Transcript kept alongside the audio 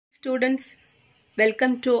Students,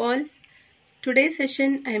 welcome to all. Today's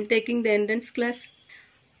session I am taking the entrance class.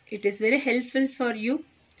 It is very helpful for you.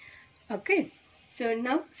 Okay, so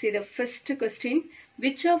now see the first question.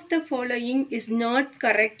 Which of the following is not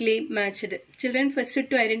correctly matched? Children, first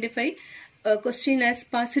to identify a question as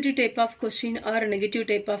positive type of question or a negative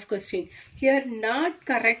type of question. Here not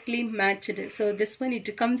correctly matched. So this one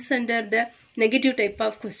it comes under the negative type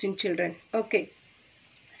of question, children. Okay.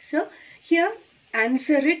 So here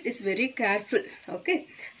answer it is very careful. Okay.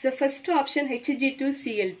 So first option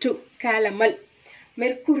Hg2Cl2 calomel,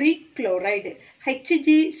 mercury chloride.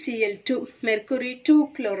 HgCl2 mercury 2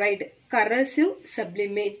 chloride corrosive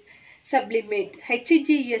sublimate.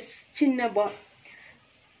 HgS Cinnabar.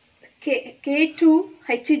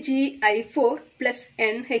 K2HgI4 plus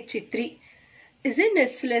NH3 is a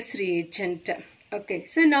Nessler's reagent. Okay.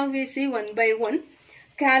 So now we see one by one.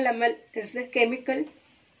 Calomel is the chemical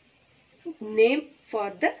name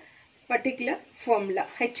for the particular formula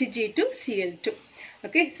Hg2Cl2.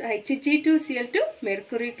 Okay, so Hg2Cl2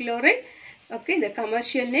 mercury chloride. Okay, the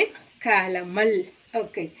commercial name calomel.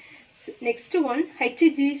 Okay, so next one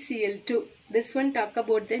HgCl2. This one talk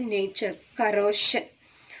about the nature, corrosion.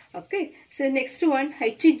 Okay, so next one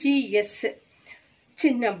HgS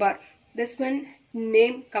Cinnabar. This one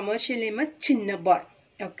name, commercial name is Cinnabar.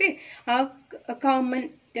 Okay, a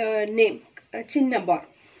common name Cinnabar.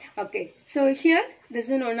 Okay, so here this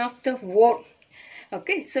is one of the ore.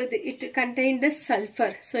 Okay, so it contains the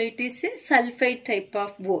sulfur, so it is a sulfide type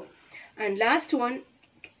of ore. And last one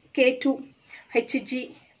K2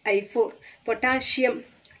 HgI4 potassium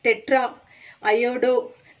tetra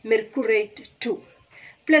iodo mercurate 2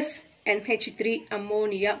 plus NH3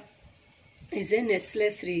 ammonia is a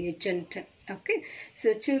Nessler's reagent. Okay,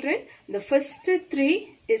 so children, the first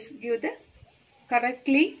three is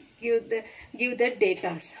correctly give the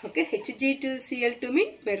data. Okay, Hg2Cl2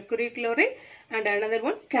 mean mercury chloride and another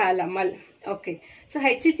one calomel. Okay, so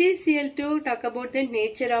HgCl2 talk about the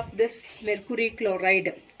nature of this mercury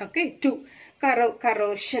chloride. Okay, 2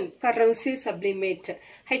 corrosion, corrosive sublimate.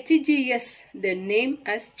 HgS the name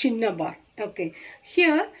as Cinnabar. Okay,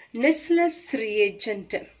 here Nessler's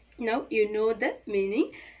reagent. Now you know the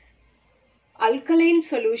meaning. Alkaline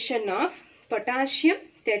solution of potassium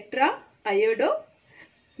tetra iodo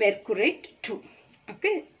mercurate 2.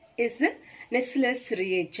 Okay, is the Nessler's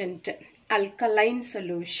reagent. Alkaline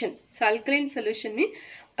solution. So alkaline solution means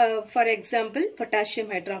for example potassium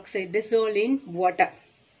hydroxide dissolved in water.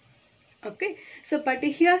 Okay, so but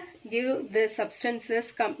here give the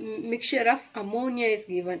substances mixture of ammonia is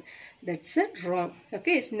given. That's wrong.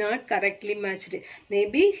 Okay, it's not correctly matched.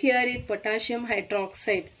 Maybe here if potassium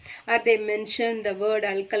hydroxide or they mention the word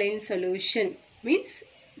alkaline solution means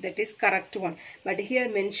that is correct one. But here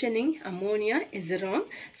mentioning ammonia is wrong.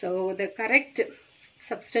 So the correct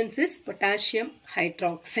substance is potassium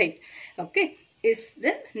hydroxide. Okay, is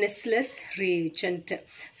the Nessler's reagent.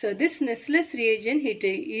 So this Nessler's reagent it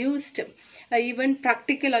used even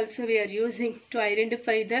practical also we are using to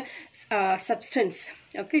identify the substance.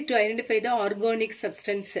 Okay, to identify the organic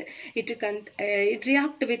substance. It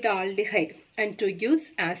react with aldehyde and to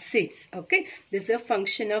use acids. Okay, this is a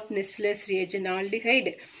function of Nessler's reagent,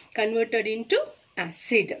 aldehyde converted into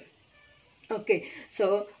acid. Okay,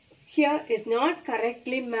 so here is not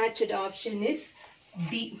correctly matched option is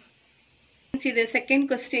D. See the second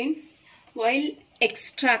question. While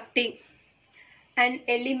extracting an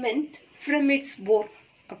element from its ore.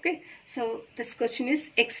 Okay, so this question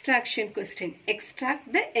is extraction question.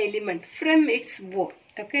 Extract the element from its ore.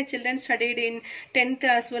 Okay, children studied in 10th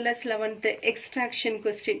as well as 11th extraction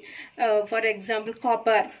question. For example,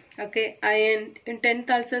 copper. Okay, iron. In 10th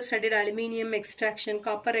also studied aluminium extraction,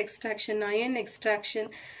 copper extraction, iron extraction.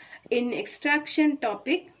 In extraction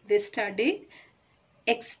topic, we studied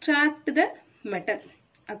extract the metal.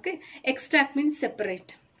 Okay, extract means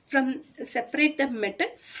separate. Separate the metal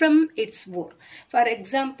from its ore. For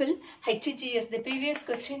example, HgS, the previous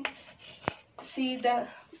question, see the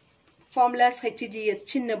formulas HgS,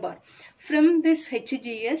 Cinnabar. From this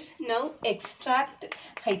HgS, now extract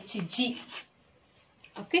Hg.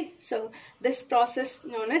 Okay, so this process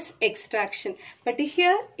known as extraction. But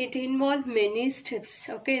here it involves many steps.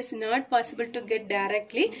 Okay, it's not possible to get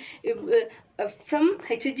directly. From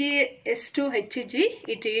HgS to Hg,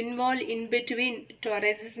 it involves in between to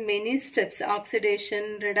arise many steps: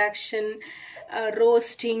 oxidation, reduction,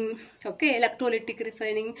 roasting, okay, electrolytic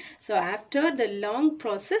refining. So after the long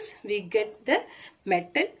process, we get the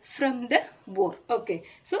metal from the ore. Okay,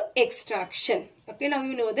 so extraction. Okay, now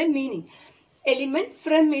you know the meaning. Element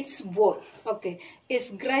from its ore. okay,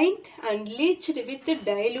 is grind and leached with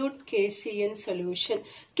dilute KCN solution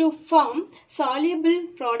to form soluble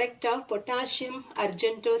product of potassium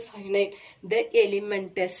argentocyanide. The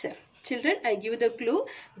element is. Children, I give the clue.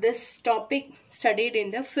 This topic studied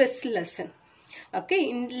in the first lesson. Okay,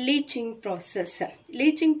 in leaching process.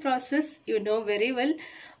 Leaching process, you know very well,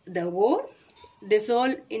 the ore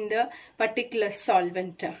dissolve in the particular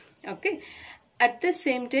solvent. Okay. At the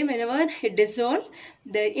same time, whenever it dissolved,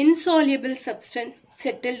 the insoluble substance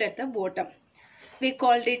settled at the bottom. We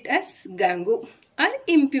called it as gangu or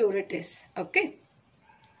impurities. Okay.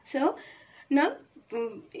 So, now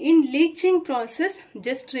in leaching process,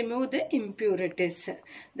 just remove the impurities.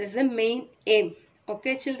 This is the main aim.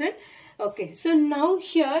 Okay, children. Okay. So, now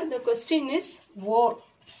here the question is ore.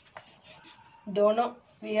 Don't know.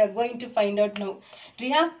 We are going to find out now.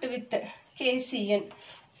 React with KCN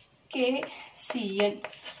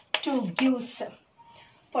to give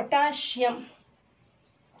potassium.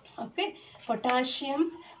 Okay,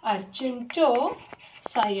 potassium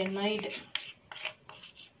argentocyanide.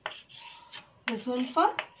 This one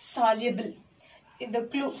for soluble. In the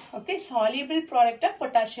clue, okay, soluble product of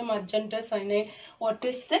potassium argentocyanide. What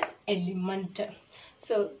is the element?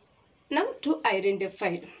 So now to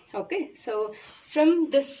identify. Okay, so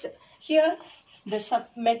from this here the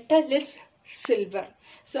submetal is silver.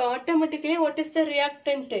 So automatically what is the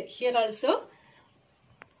reactant? Here also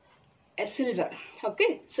a silver.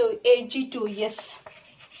 Okay, so Ag2S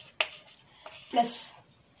plus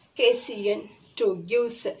KCN to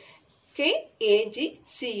gives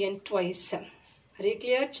KAgCN twice. Very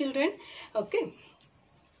clear, children? Okay.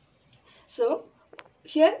 So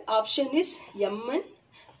here option is Mn,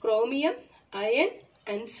 chromium, iron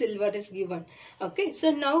and silver is given. Okay,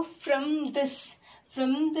 so now from this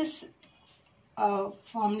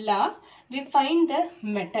formula we find the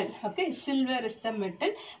metal. Okay, silver is the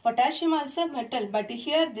metal, potassium also metal, but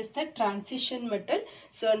here this is the transition metal.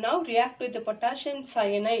 So now react with the potassium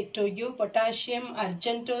cyanide to give potassium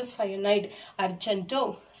argentocyanide,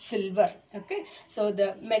 argento silver. Okay, so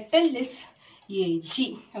the metal is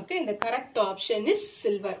Ag. Okay, the correct option is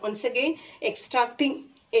silver. Once again, extracting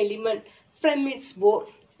element from its ore.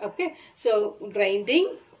 Okay, so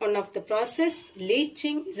grinding one of the process,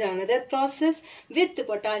 leaching is another process with the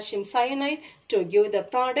potassium cyanide to give the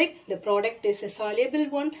product. The product is a soluble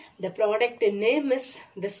one. The product name is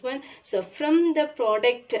this one. So from the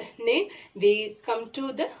product name we come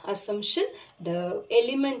to the assumption the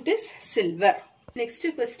element is silver. Next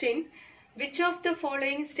question, which of the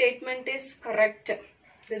following statement is correct?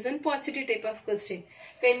 This is one positive type of question.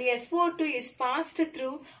 When SO2 is passed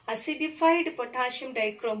through acidified potassium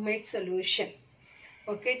dichromate solution.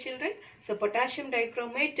 Okay, children. So potassium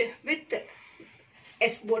dichromate with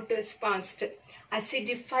SO2 is passed.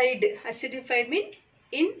 Acidified means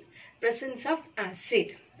in presence of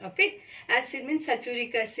acid. Okay. Acid means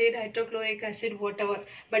sulfuric acid, hydrochloric acid, whatever.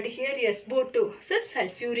 But here SO2, so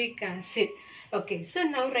sulfuric acid. Okay. So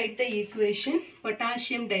now write the equation.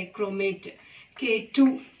 Potassium dichromate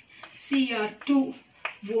K2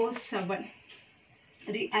 Cr2O7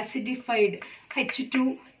 acidified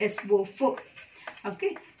H2SO4.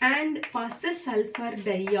 Okay, and pass the sulfur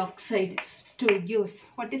dioxide to use.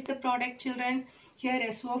 What is the product, children? Here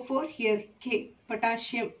SO4, here K,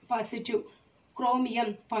 potassium positive,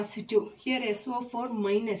 chromium positive, here SO4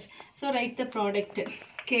 minus. So write the product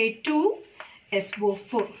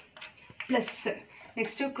K2SO4 plus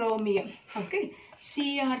next to chromium. Okay,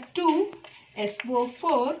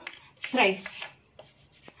 Cr2SO4 thrice.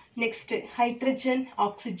 Next hydrogen,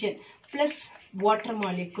 oxygen plus water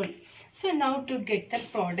molecule. So now to get the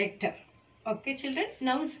product. Okay, children.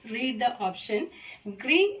 Now read the option.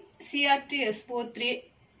 Green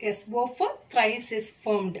Cr2SO4 thrice is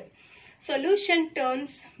formed. Solution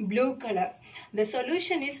turns blue color. The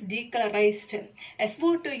solution is decolorized.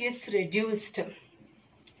 SO2 is reduced.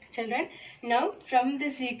 Children, now from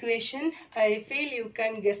this equation, I feel you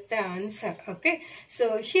can guess the answer. Okay.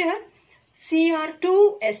 So here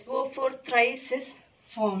Cr2SO4 thrice is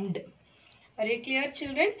formed. Very clear,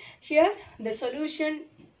 children? Here the solution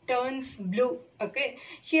turns blue. Okay.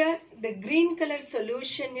 Here the green color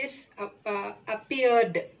solution is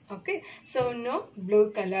appeared. Okay. So no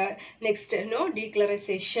blue color. Next, no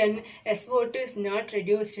decolorization. SO2 is not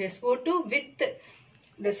reduced. SO2 with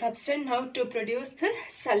the substance now to produce the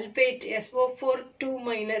sulfate. SO4 2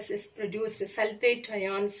 minus is produced. Sulfate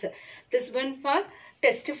ions. This one for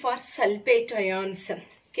test for sulfate ions.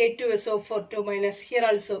 K2SO4 2 minus, here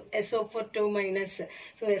also SO4 2 minus.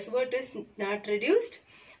 So SO2 is not reduced.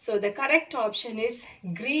 So the correct option is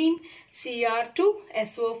green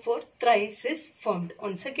Cr2SO4 thrice is formed.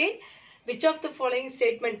 Once again, Which of the following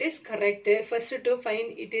statement is correct? First to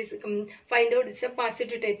find out it's a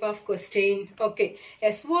positive type of question. Okay.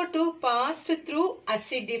 SO2 passed through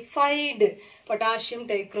acidified potassium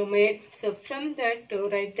dichromate. So from that to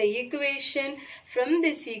write the equation. From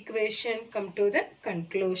this equation come to the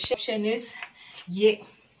conclusion. Option is A.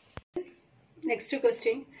 Next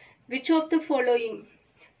question. Which of the following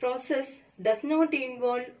process does not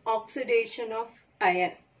involve oxidation of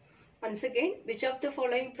iron? Once again, which of the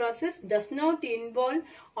following process does not involve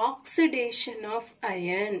oxidation of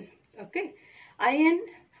iron? Okay. Iron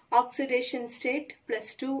oxidation state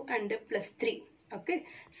 +2 and +3. Okay.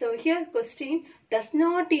 So here question does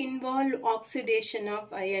not involve oxidation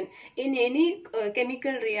of iron. In any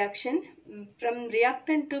chemical reaction, from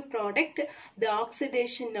reactant to product, the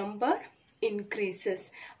oxidation number increases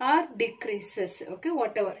or decreases. Okay.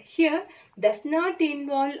 Whatever. Here does not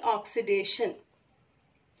involve oxidation.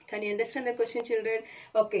 Can you understand the question, children?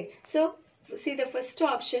 Okay. So, see the first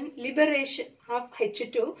option, liberation of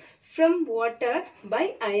H2 from water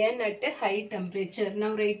by iron at a high temperature.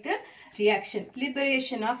 Now, write the reaction.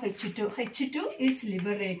 Liberation of H2. H2 is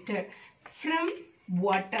liberated from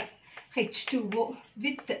water. H2O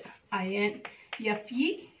with iron.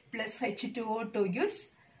 Fe plus H2O to use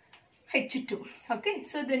H2. Okay.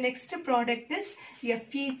 So, the next product is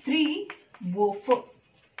Fe3O4.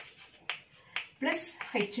 plus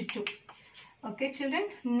H2. Okay, children.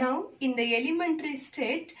 Now, in the elementary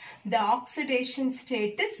state, the oxidation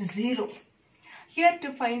state is 0. Here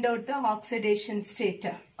to find out the oxidation state.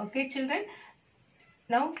 Okay, children.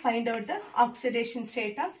 Now, find out the oxidation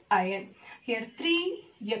state of iron. Here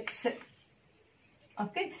 3X.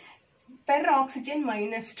 Okay. Per oxygen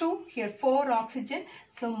 -2. Here 4 oxygen.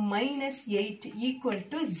 So, -8 equal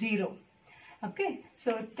to 0. Okay.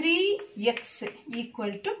 So, 3X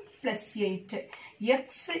equal to +8.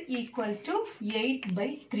 X equal to 8 by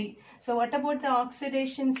 3. So what about the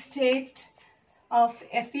oxidation state of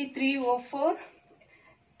Fe3O4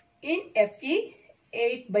 in Fe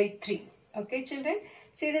 8 by 3? Okay, children.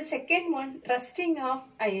 See the second one, rusting of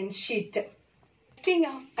iron sheet. Rusting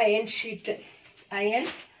of iron sheet. Iron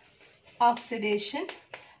oxidation.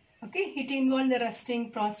 Okay, it involves the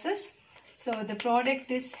rusting process. So the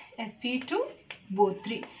product is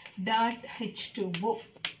Fe2O3 dot H2O.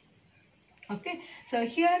 Okay, so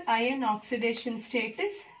here iron oxidation state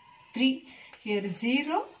is 3, here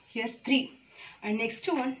 0, here 3. And next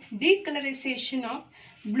one, decolorization of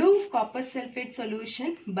blue copper sulfate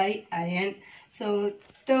solution by iron. So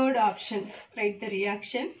third option, write the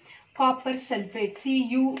reaction, copper sulfate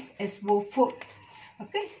CuSO4,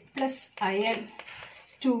 okay, plus iron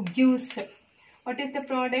to gives, what is the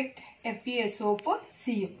product? FeSO4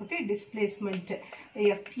 Cu, okay, displacement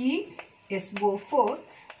FeSO4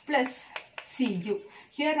 plus Cu.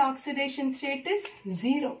 Here oxidation state is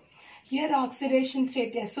 0. Here oxidation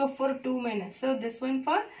state SO4 2 minus. So this one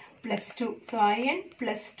for +2. So iron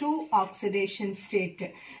 +2 oxidation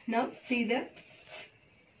state. Now see the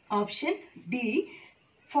option D.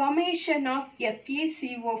 Formation of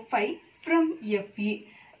FeCO5 from Fe.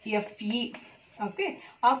 Okay.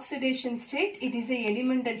 Oxidation state, it is a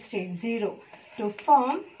elemental state 0. To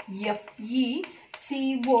form FeCO5.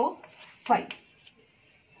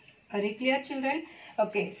 Very clear, children?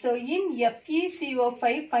 Okay, so in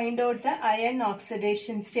FeCO5, find out the iron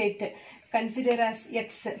oxidation state. Consider as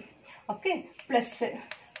X. Okay, plus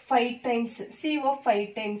 5 times CO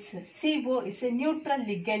 5 times. CO is a neutral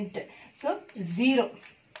ligand. So 0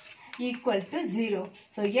 equal to 0.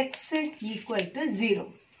 So X equal to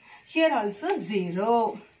 0. Here also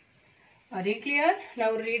 0. Very clear?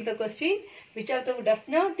 Now read the question. Which of them does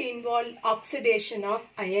not involve oxidation of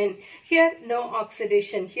iron? Here no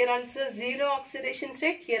oxidation. Here also 0 oxidation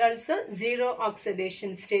state. Here also 0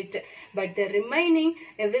 oxidation state. But the remaining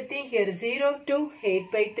everything here 0 to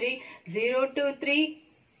 8 by 3, 0 to 3.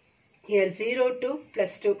 Here 0 to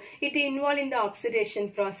 +2. It involved in the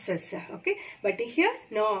oxidation process. Okay. But here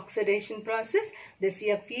no oxidation process. This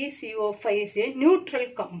FeCO5 is a neutral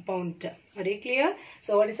compound. Very clear?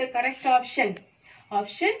 So what is the correct option?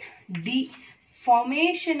 Option D.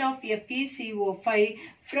 Formation of FeCO5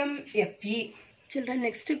 from Fe. Children,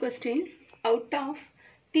 next question. Out of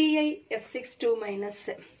TiF62 minus,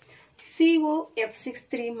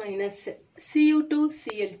 COF63 minus,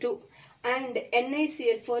 Cu2Cl2 and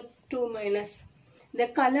NiCl4 2 minus, the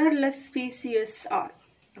colorless species are.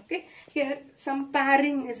 Okay. Here some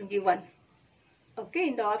pairing is given. Okay.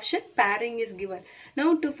 In the option pairing is given.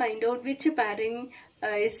 Now to find out which pairing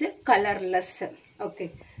is colorless.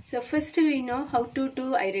 Okay. So first we know how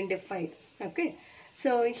to identify. Okay.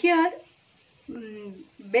 So here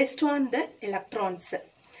based on the electrons.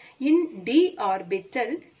 In d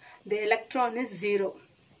orbital the electron is 0.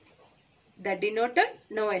 That denoted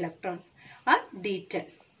no electron, or D10.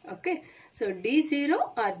 Okay, so D0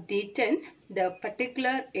 or D10, the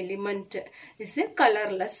particular element is a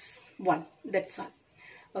colorless one. That's all.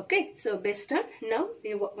 Okay, so based on, now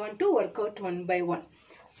we want to work out one by one.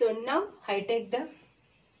 So now I take the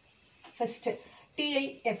first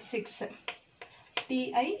TiF6,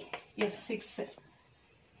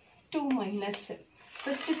 2 minus.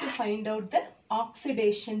 First to find out the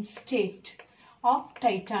oxidation state of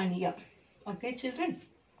titanium. Okay children,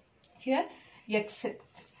 here X,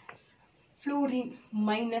 fluorine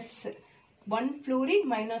minus 1, fluorine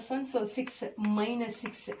minus 1, so 6, minus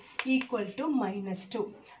 6 equal to minus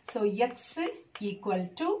 2. So X equal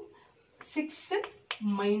to 6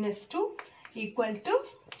 minus 2 equal to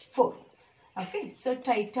 4. Okay, so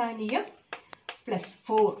titanium plus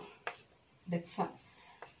 4. That's all.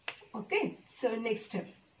 Okay, so next,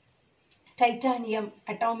 titanium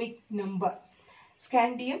atomic number.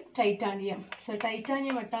 Scandium, titanium. So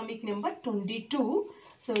titanium atomic number 22.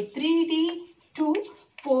 So 3D2,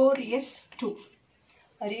 4S2.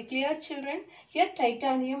 Are you clear children? Here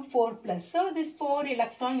titanium 4 plus. So this 4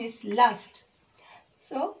 electron is last.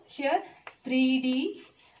 So here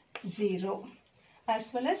 3D0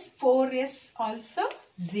 as well as 4S also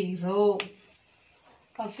 0.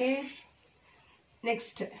 Okay.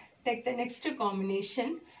 Next, take the next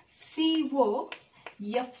combination. CO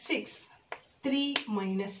F6 3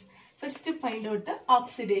 minus. First find out the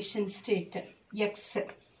oxidation state. X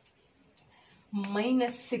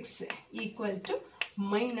minus 6 equal to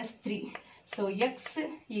minus 3. So X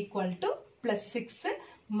equal to plus 6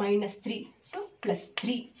 minus 3. So plus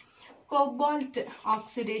 3. Cobalt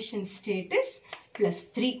oxidation state is plus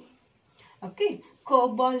 3. Okay.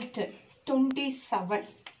 Cobalt 27.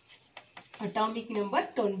 Atomic number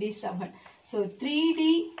 27. So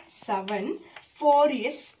 3D7,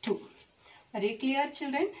 4S2. Are you clear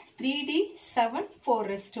children? 3D7,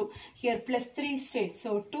 4S2. Here plus 3 state.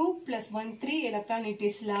 So 2 plus 1, 3 electron, it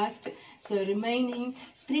is last. So remaining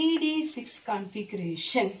 3D6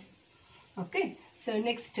 configuration. Okay. So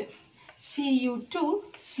next, Cu2,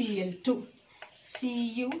 Cl2.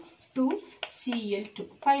 Cu2, Cl2.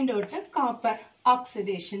 Find out the copper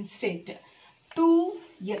oxidation state.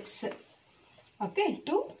 2X. Okay,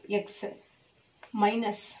 2X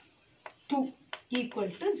minus 2 equal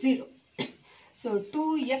to 0. So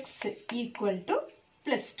 2X equal to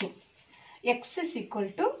plus 2. X is equal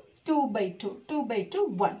to 2 by 2. 2 by 2,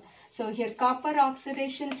 1. So here copper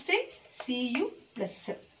oxidation state Cu plus.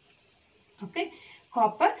 Okay,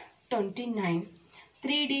 copper 29.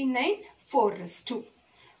 3D9, 4S2.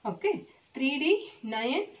 Okay,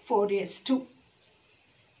 3D9, 4S2.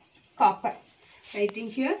 Copper. Writing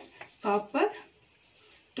here copper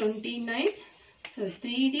 29. So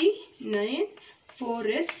 3D9,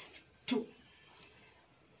 4S2.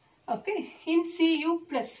 Okay, in Cu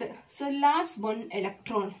plus. So last one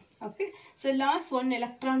electron. Okay, so last one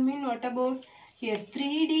electron mean what about here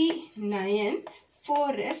 3D9,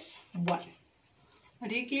 4S1. Are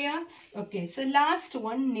you clear? Okay, so last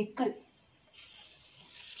one nickel.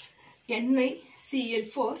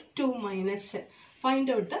 NiCl4, 2 minus. Find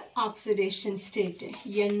out the oxidation state.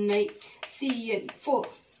 NiCl4,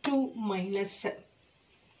 2 minus.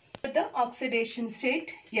 The oxidation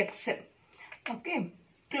state X. Okay.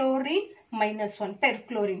 Chlorine minus 1.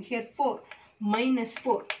 Perchlorine. Here 4 minus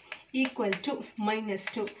 4 equal to minus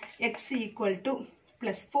 2. X equal to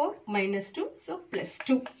plus 4 minus 2. So plus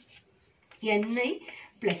 2. Ni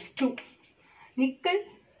plus 2. Nickel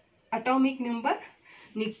atomic number.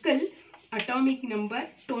 Nickel atomic number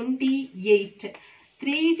 28.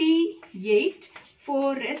 3D8,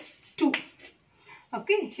 4S2.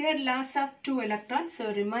 Okay, here loss of 2 electrons.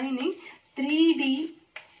 So remaining 3D8.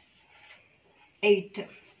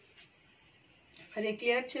 Are you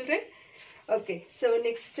clear children? Okay, so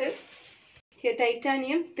next here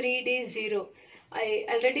titanium 3D0.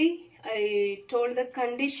 I told the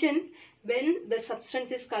condition when the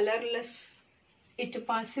substance is colorless, it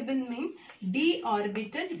possible mean d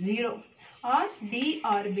orbital 0 or d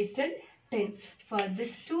orbital 10. For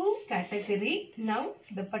this two category, now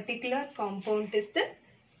the particular compound is the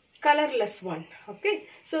colorless one. Okay,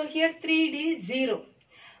 so here 3D0.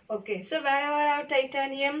 Okay, so wherever I have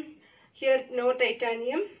titanium, here no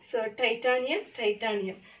titanium. So titanium,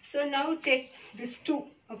 titanium. So now take this two.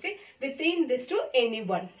 Okay, within this two any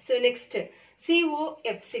one. So next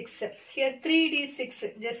COF6. Here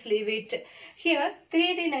 3D6. Just leave it. Here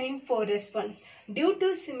 3D9, 4S1. Due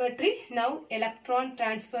to symmetry, now electron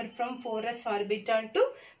transfer from 4s orbital to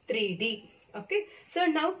 3d. Okay, so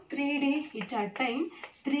now 3d it at time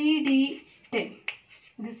 3d10.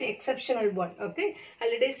 This is exceptional one. Okay,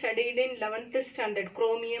 already studied in 11th standard,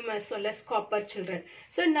 chromium as well as copper, children.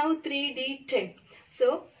 So now 3D10.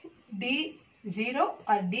 So D0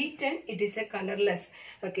 or D10, it is a colorless.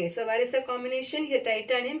 Okay, so where is the combination? Here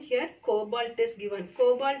titanium, here cobalt is given.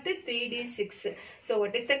 Cobalt 3D6. So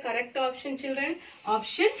what is the correct option, children?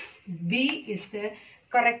 Option B is the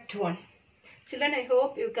correct one. Children, I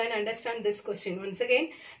hope you can understand this question. Once again,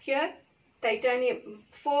 here titanium,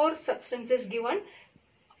 4 substances given.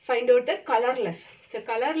 Find out the colorless. So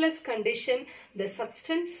colorless condition, the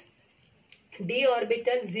substance d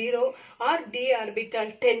orbital 0 or d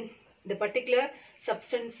orbital 10. The particular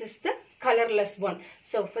substance is the colorless one.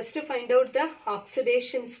 So first to find out the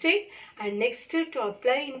oxidation state, and next to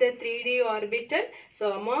apply in the 3d orbital.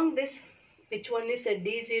 So among this, which one is a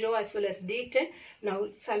D0 as well as D10? Now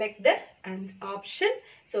select the option.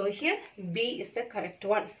 So here B is the correct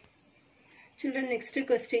one. Children, next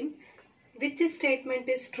question. Which statement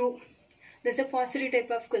is true? This is a positive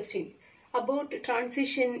type of question. About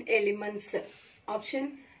transition elements.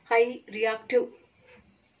 Option high reactive.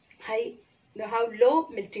 They have low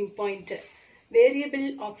melting point.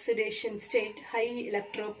 Variable oxidation state, high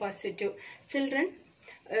electropositive. Children,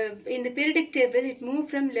 in the periodic table, it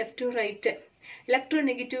moves from left to right.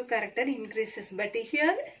 Electronegative character increases, but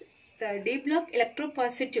here the D block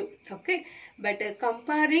electropositive. Okay, but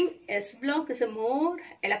comparing S block is a more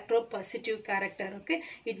electropositive character. Okay,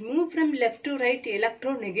 it moves from left to right.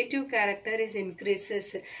 Electronegative character is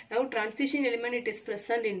increases. Now transition element, it is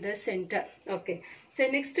present in the center. Okay, so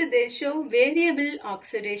next they show variable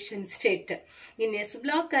oxidation state in S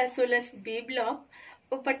block as well as B block.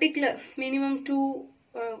 A particular minimum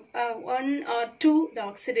 1 or 2 the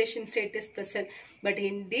oxidation state is present, but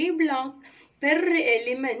in D block per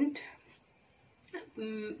element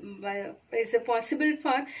is possible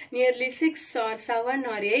for nearly 6 or 7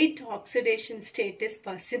 or 8 oxidation state is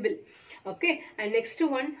possible. Okay, and next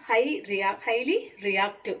one highly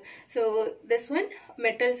reactive. So this one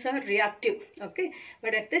metals are reactive. Okay,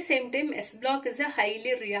 but at the same time S block is a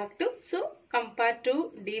highly reactive. So compared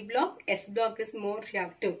to D block, S block is more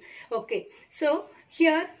reactive. Okay, so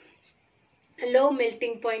here low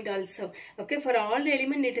melting point also. Okay, for all the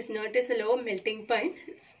element it is not as a low melting point.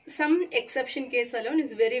 Some exception case alone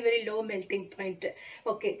is very low melting point.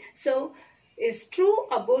 Okay, so is true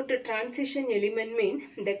about the transition element mean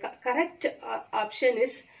the correct option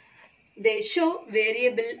is they show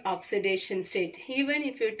variable oxidation state. Even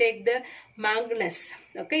if you take the manganese,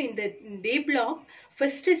 okay, in the D block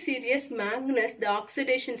first series manganese, the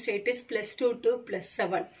oxidation state is +2 to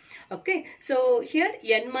 +7. Okay, so here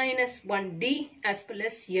N-1D as well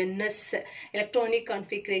as NS electronic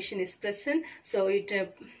configuration is present. So it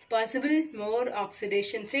possible more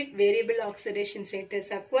oxidation state, variable oxidation state is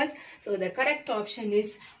aqueous. So the correct option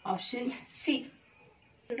is option C.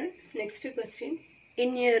 Next question.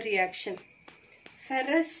 In a reaction,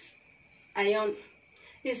 ferrous ion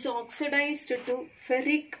is oxidized to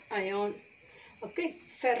ferric ion. Okay,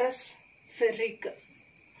 ferric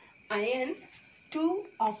ion, 2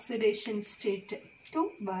 oxidation state,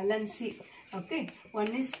 2 valency. Okay, one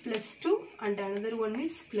is +2 and another one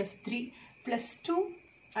is +3. +2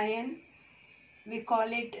 ion, we call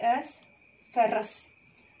it as ferrous.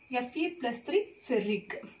 Fe +3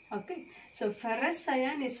 ferric. Okay, so ferrous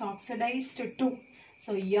ion is oxidized to 2.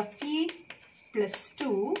 So Fe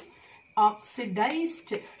 +2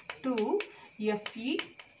 oxidized to Fe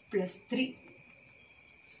 +3.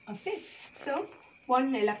 Okay, so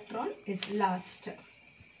 1 electron is lost.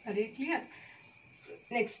 Are you clear?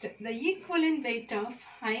 Next, the equivalent weight of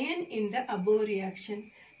iron in the above reaction.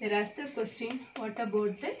 There asked the question, what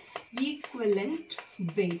about the equivalent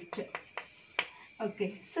weight?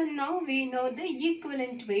 Okay, so now we know the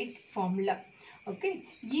equivalent weight formula. Okay,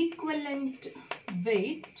 equivalent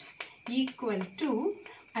weight equal to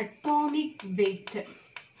atomic weight.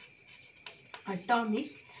 Atomic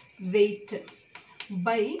weight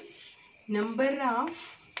by number of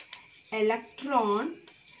electron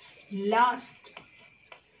lost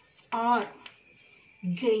or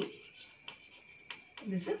gain.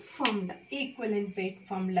 This is a formula, equivalent weight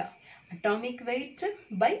formula. Atomic weight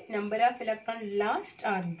by number of electron lost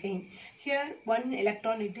or gain. Here 1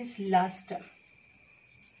 electron it is lost.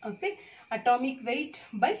 Okay, atomic weight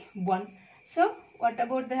by 1. So what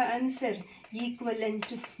about the answer?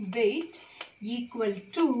 Equivalent weight equal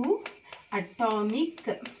to atomic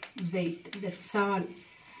weight. That's all.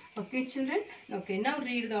 Okay, children. Okay, now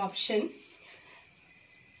read the option.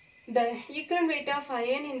 The equivalent weight of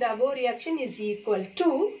iron in the above reaction is equal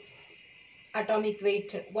to atomic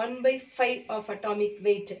weight 1/5 of atomic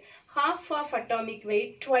weight, half of atomic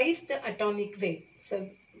weight, twice the atomic weight. So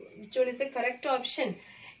which one is the correct option?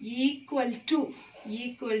 Equal to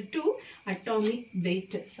atomic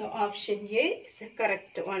weight. So option A is the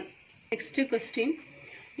correct one. Next question.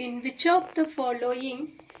 In which of the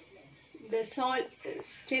following the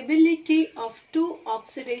stability of two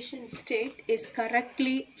oxidation state is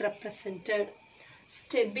correctly represented?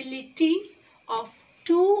 Stability of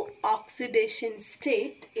two oxidation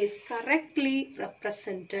state is correctly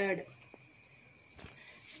represented.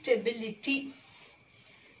 Stability,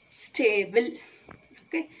 stable.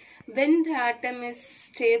 Okay, when the atom is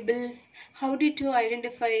stable, how did you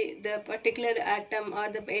identify the particular atom or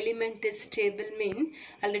the element is stable? Mean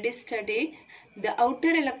already studied, the outer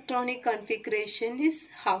electronic configuration is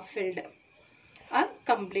half filled or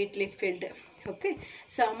completely filled. Okay,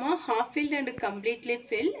 so among half filled and completely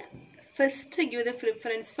filled, first give the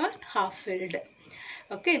preference for half filled.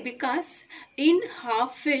 Okay, because in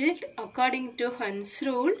half filled, according to Hund's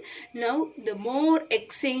rule, now the more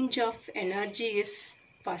exchange of energy is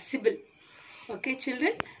possible. Okay,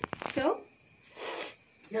 children. So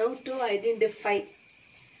now to identify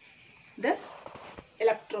the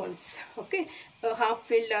electrons. Okay, half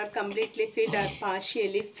filled or completely filled or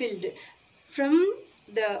partially filled. From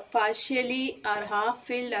the partially or half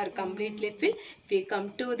filled or completely filled, we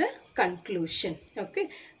come to the conclusion. Okay,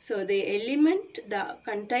 so the element that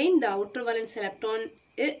contain the outer valence electron,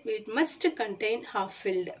 it must contain half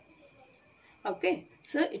filled. Okay,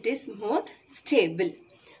 so it is more stable.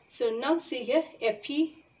 So now see here,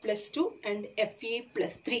 Fe plus 2 and Fe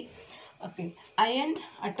plus 3. Okay, iron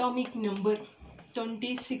atomic number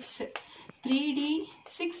 26,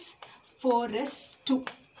 3d6, 4s2.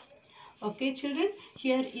 Okay, children,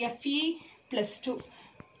 here Fe plus 2.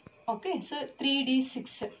 Okay, so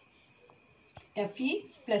 3d6. Fe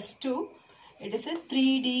plus 2, it is a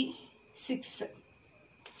 3d6.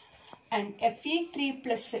 And Fe3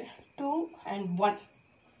 plus 2 and 1.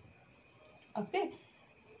 Okay,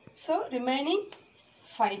 so remaining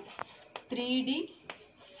 5.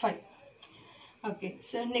 3d5. Okay,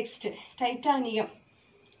 so next, titanium.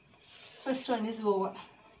 First one is over.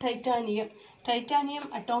 Titanium. Titanium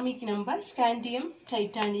atomic number, scandium,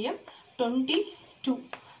 titanium, 22.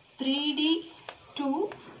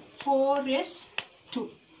 3d2, 4s2.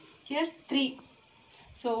 Here 3.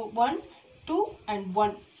 So 1, 2 and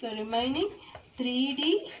 1. So remaining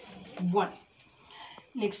 3d1.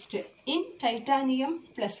 Next, in titanium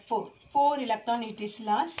plus 4. 4 electron it is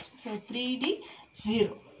lost. So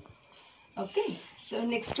 3d0. Okay. So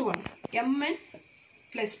next one. Mn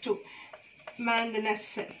plus 2.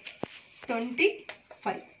 Manganese.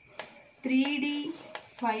 25.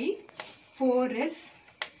 3d5,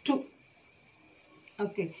 4s2.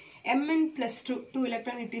 Okay. Mn plus 2. 2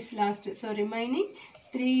 electron it is lost. So remaining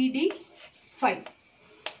 3d5.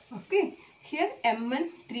 Okay. Here Mn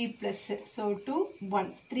 3 plus. So 2,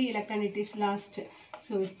 1. 3 electron it is lost.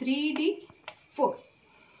 So 3d4.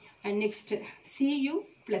 And next Cu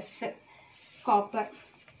plus copper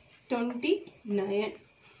 29.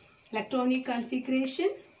 Electronic configuration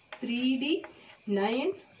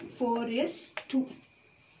 3d9, 4s2.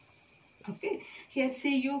 Okay. Here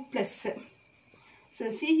Cu plus.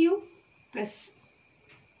 So Cu plus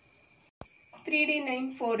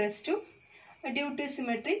 3d9, 4s2. Due to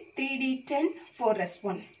symmetry 3d10,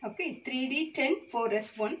 4s1. Okay. 3d10,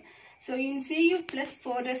 4s1. So in Cu plus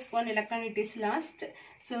 4s1 electron it is lost.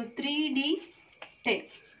 So 3d10.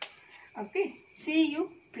 Okay. Cu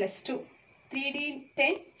plus 2.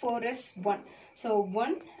 3d10, 4s1. So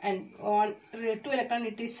 1 and 1, 2 electron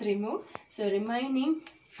it is removed. So remaining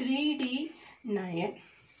 3d9.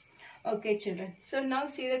 Okay, children. So now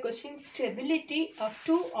see the question. Stability of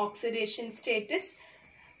two oxidation state is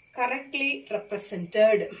correctly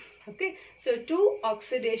represented. Okay. So two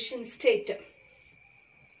oxidation state.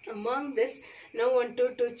 Among this, now want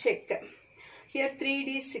to check. Here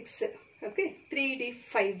 3d6. Okay.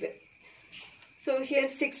 3d5. So here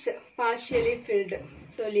 6 partially filled.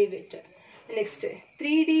 So leave it. Next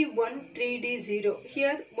 3d1, 3d0.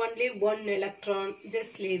 Here only 1 electron.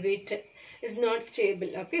 Just leave it. Is not stable.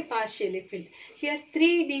 Okay. Partially filled. Here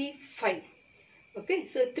 3d5. Okay.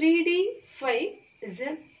 So 3d5 is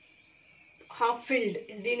a half filled.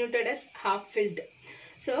 Is denoted as half filled.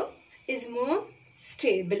 So is more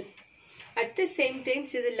stable. At the same time,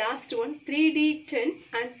 see the last one 3d10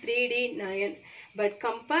 and 3d9. But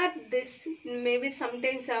compare this, maybe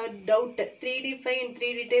sometimes I have doubt 3d5 and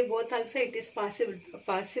 3d10 both also it is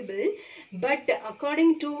possible. But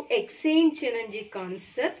according to exchange energy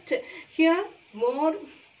concept, here more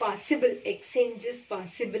possible exchange is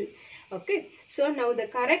possible. Okay. So now the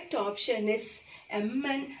correct option is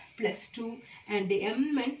Mn plus 2 and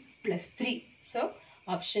Mn plus 3. So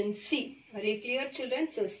Option C. Are you clear, children?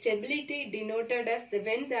 So stability denoted as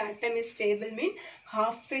when the atom is stable mean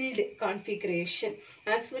half-filled configuration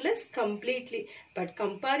as well as completely. But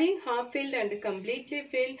comparing half-filled and completely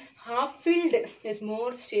filled, half-filled is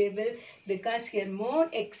more stable because here more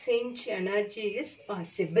exchange energy is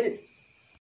possible.